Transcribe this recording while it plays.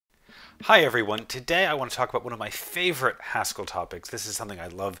Hi everyone. Today I want to talk about one of my favorite Haskell topics. This is something I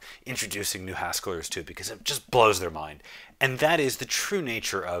love introducing new Haskellers to because it just blows their mind. And that is the true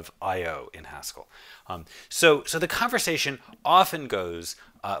nature of I/O in Haskell. So the conversation often goes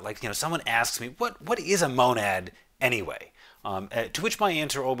someone asks me, what is a monad anyway? To which my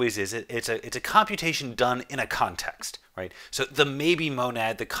answer always is it's a computation done in a context, right? So the maybe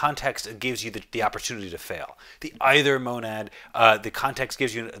monad, the context gives you the opportunity to fail. The either monad, the context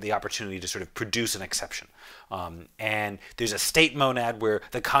gives you the opportunity to sort of produce an exception. And there's a state monad where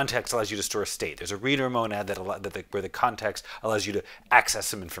the context allows you to store a state. There's a reader monad where the context allows you to access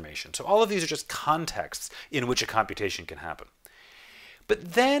some information. So all of these are just contexts in which a computation can happen.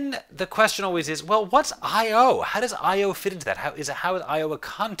 But then the question always is, well, what's I/O? How does I/O fit into that? How is I/O a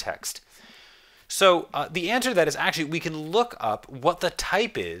context? So the answer to that is actually we can look up what the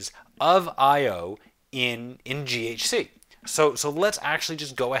type is of I/O in GHC. So let's actually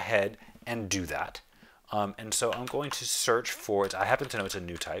just go ahead and do that. And so I'm going to search for it. I happen to know it's a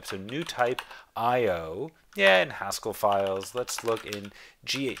new type. So new type I/O. Yeah, in Haskell files. Let's look in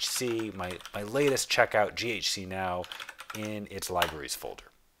GHC, my latest checkout, GHC now, in its libraries folder.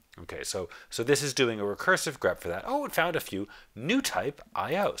 Okay, so this is doing a recursive grep for that. Oh, it found a few new type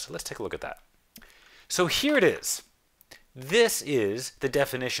I/O. So let's take a look at that. So here it is. This is the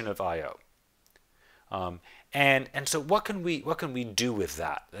definition of I/O. And so what can we do with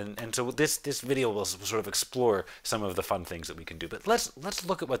that? And so this video will sort of explore some of the fun things that we can do. But let's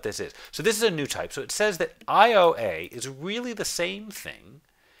look at what this is. So this is a new type. So it says that IOA is really the same thing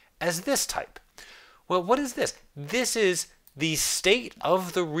as this type. Well, what is this? This is the state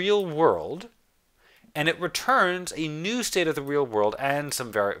of the real world, and it returns a new state of the real world and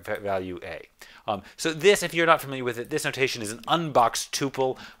some value A. So this, if you're not familiar with it, this notation is an unboxed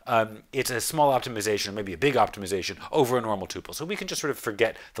tuple. It's a small optimization, or maybe a big optimization, over a normal tuple. So we can just sort of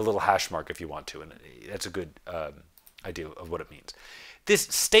forget the little hash mark if you want to, and that's a good idea of what it means. This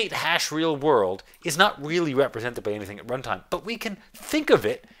state hash real world is not really represented by anything at runtime, but we can think of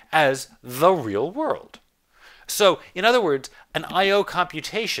it as the real world. So in other words, an I/O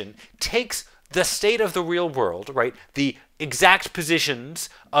computation takes the state of the real world, right? The exact positions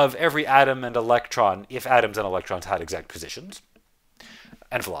of every atom and electron, if atoms and electrons had exact positions,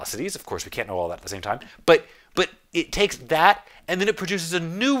 and velocities. Of course, we can't know all that at the same time. But it takes that, and then it produces a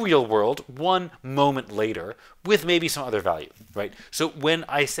new real world one moment later with maybe some other value, right? So when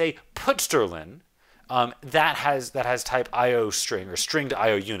I say putsterlin, that has type IO string, or string to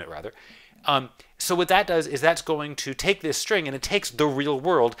IO unit rather. So what that does is that's going to take this string and it takes the real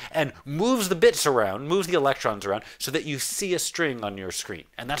world and moves the bits around, moves the electrons around so that you see a string on your screen.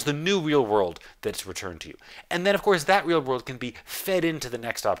 And that's the new real world that's returned to you. And then, of course, that real world can be fed into the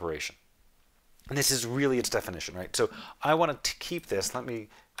next operation. And this is really its definition, right? So I want to keep this. Can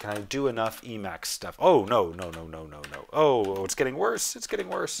I do enough Emacs stuff? Oh, no. Oh, it's getting worse. It's getting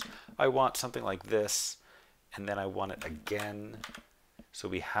worse. I want something like this, and then I want it again. So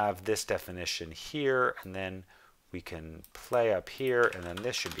we have this definition here, and then we can play up here, and then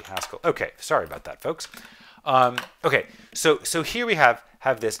this should be Haskell. Okay, sorry about that, folks. Okay, so here we have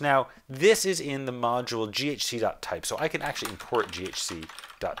this. Now, this is in the module ghc.type, so I can actually import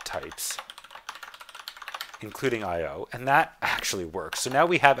ghc.types, including I/O, and that actually works. So now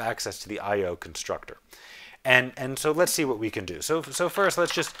we have access to the I/O constructor. And so let's see what we can do. So first,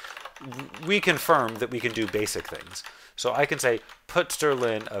 let's just reconfirm that we can do basic things. So I can say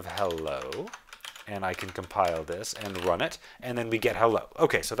putsterlin of hello, and I can compile this and run it, and then we get hello.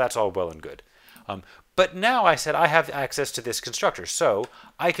 Okay, so that's all well and good. But now I said I have access to this constructor, so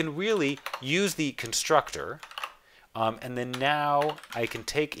I can really use the constructor, and then now I can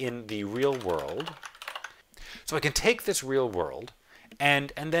take in the real world. So I can take this real world,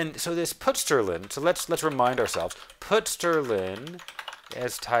 and then so this putsterlin. So let's remind ourselves, putsterlin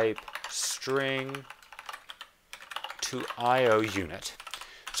as type string to IO unit.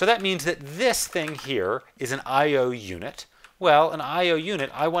 So that means that this thing here is an IO unit. Well, an IO unit,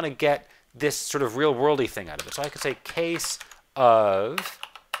 I want to get this sort of real worldy thing out of it. So I could say case of,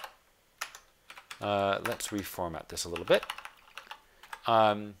 let's reformat this a little bit.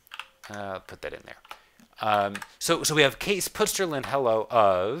 Put that in there. So we have case putsterlin hello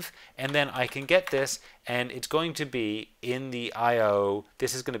of, and then I can get this, and it's going to be in the IO.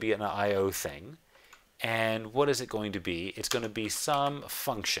 This is going to be an IO thing. And what is it going to be? It's going to be some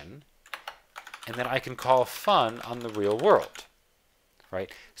function, and then I can call fun on the real world,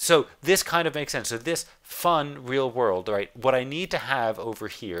 right? So this kind of makes sense. So this fun real world, right? What I need to have over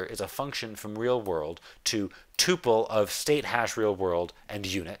here is a function from real world to tuple of state hash real world and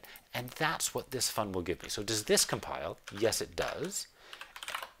unit, and that's what this fun will give me. So does this compile? Yes, it does.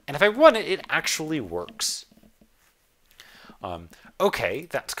 And if I run it, it actually works. Okay,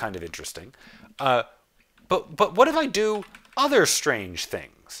 that's kind of interesting. But what if I do other strange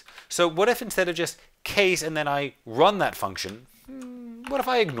things? So what if instead of just case and then I run that function, what if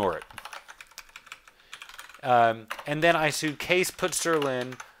I ignore it? And then I do case put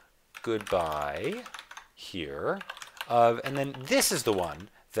Sterlin goodbye here. And then this is the one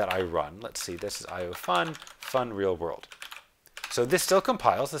that I run. Let's see, this is IO fun real world. So this still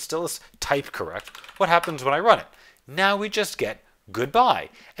compiles, this still is type correct. What happens when I run it? Now we just get goodbye.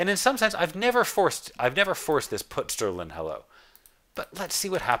 And in some sense, I've never forced this put Sterlin hello. But let's see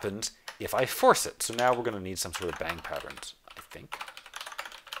what happens if I force it. So now we're going to need some sort of bang patterns, I think.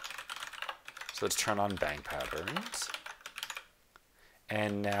 So let's turn on bang patterns.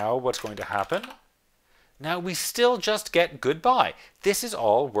 And now what's going to happen? Now we still just get goodbye. This is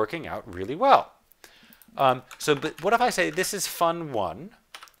all working out really well. But what if I say this is fun1,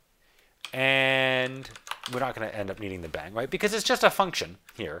 and we're not going to end up needing the bang, right? Because it's just a function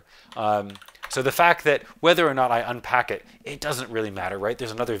here. So the fact that whether or not I unpack it, it doesn't really matter, right?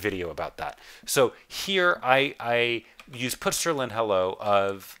 There's another video about that. So here I use put Sterlin hello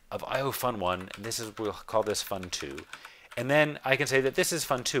of IO fun1, and this is, we'll call this fun2. And then I can say that this is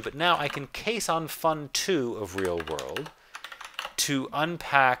fun2, but now I can case on fun2 of real world to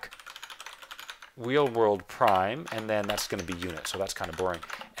unpack real world prime, and then that's going to be unit, so that's kind of boring.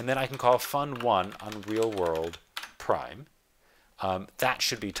 And then I can call fun1 on real world prime. That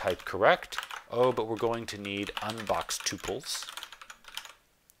should be type correct. Oh, but we're going to need unbox tuples.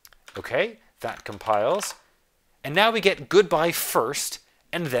 Okay, that compiles. And now we get goodbye first,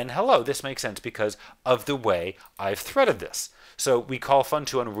 and then hello. This makes sense because of the way I've threaded this. So we call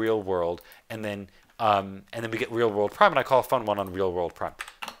fun2 on real world, and then we get real world prime, and I call fun1 on real world prime.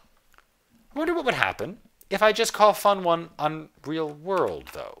 I wonder what would happen if I just call fun1 on real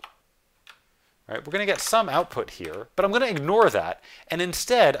world, though. Right? We're going to get some output here, but I'm going to ignore that, and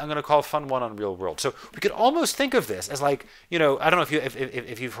instead I'm going to call fun1 on real world. So we could almost think of this as like, you know, I don't know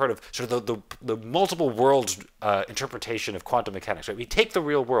if you've heard of sort of the multiple worlds interpretation of quantum mechanics. Right? We take the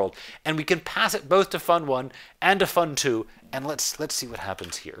real world and we can pass it both to fun1 and to fun2, and let's see what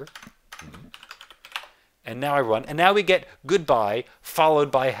happens here. And now I run, and now we get goodbye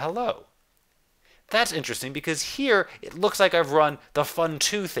followed by hello. That's interesting because here it looks like I've run the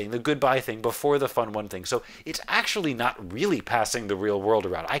fun2 thing, the goodbye thing, before the fun1 thing. So it's actually not really passing the real world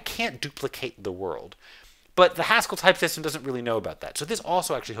around. I can't duplicate the world. But the Haskell type system doesn't really know about that. So this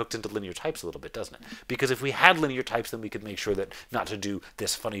also actually hooks into linear types a little bit, doesn't it? Because if we had linear types, then we could make sure that not to do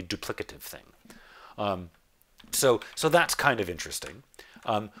this funny duplicative thing. So that's kind of interesting.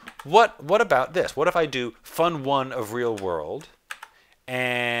 What about this? What if I do fun1 of real world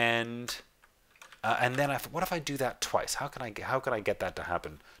and then what if I do that twice? How can I get that to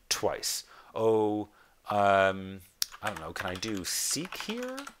happen twice? Oh, I don't know. Can I do seek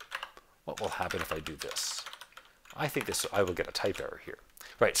here? What will happen if I do this? I think I will get a type error here.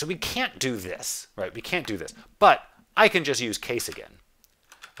 Right, so we can't do this. Right, we can't do this. But I can just use case again.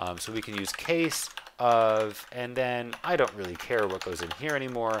 So we can use case of, and then I don't really care what goes in here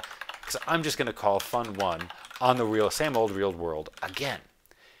anymore, because I'm just going to call fun1 on the same old real world again.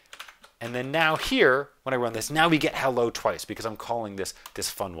 And then now here, when I run this, now we get hello twice because I'm calling this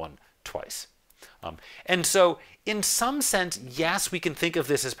fun1 twice. And so in some sense, yes, we can think of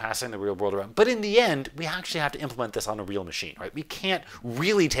this as passing the real world around. But in the end, we actually have to implement this on a real machine, right? We can't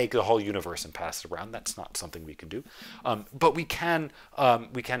really take the whole universe and pass it around. That's not something we can do. But we can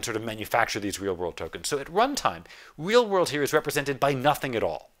sort of manufacture these real world tokens. So at runtime, real world here is represented by nothing at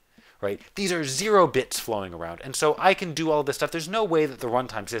all. Right? These are 0 bits flowing around. And so I can do all this stuff. There's no way that the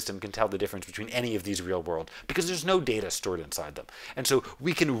runtime system can tell the difference between any of these real world because there's no data stored inside them. And so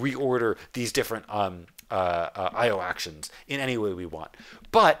we can reorder these different I/O actions in any way we want.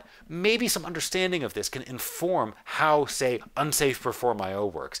 But maybe some understanding of this can inform how, say, unsafe perform I/O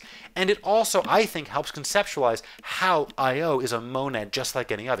works. And it also, I think, helps conceptualize how I/O is a monad just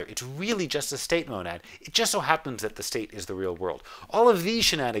like any other. It's really just a state monad. It just so happens that the state is the real world. All of these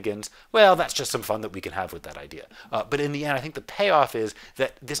shenanigans, well, that's just some fun that we can have with that idea. But in the end, I think the payoff is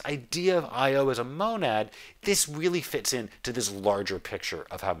that this idea of I/O as a monad, this really fits into this larger picture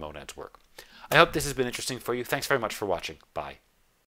of how monads work. I hope this has been interesting for you. Thanks very much for watching. Bye.